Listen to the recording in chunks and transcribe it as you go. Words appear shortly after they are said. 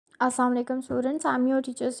Assalamu alaikum students, I'm your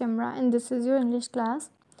teacher Simra and this is your English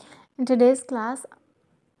class. In today's class,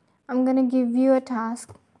 I'm gonna give you a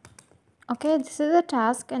task. Okay, this is a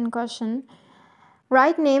task and question.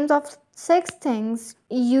 Write names of 6 things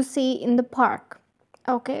you see in the park.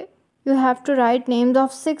 Okay, you have to write names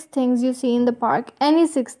of 6 things you see in the park. Any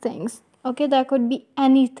 6 things. Okay, that could be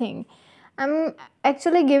anything. I'm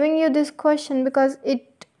actually giving you this question because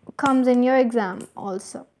it comes in your exam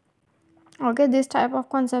also. Okay, this type of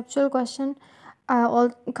conceptual question all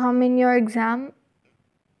come in your exam,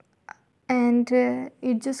 and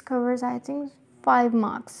it just covers, I think, 5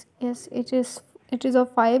 marks. Yes, it is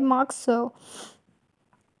of 5 marks, so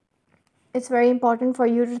it's very important for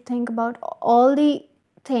you to think about all the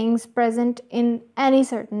things present in any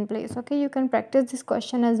certain place. Okay, you can practice this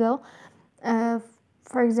question as well. uh,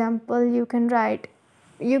 for example, you can write,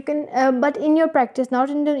 but in your practice, not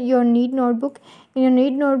in your need notebook. In your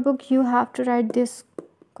need notebook you have to write this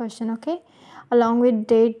question, okay, along with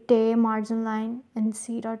date, day, margin line, and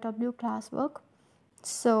C.W classwork.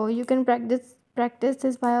 So you can practice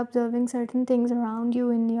this by observing certain things around you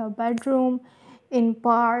in your bedroom, in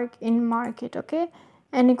park, in market. Okay,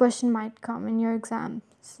 any question might come in your exam.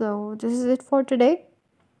 So this is it for today.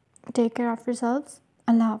 Take care of yourselves.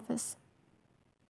 Allah Hafiz.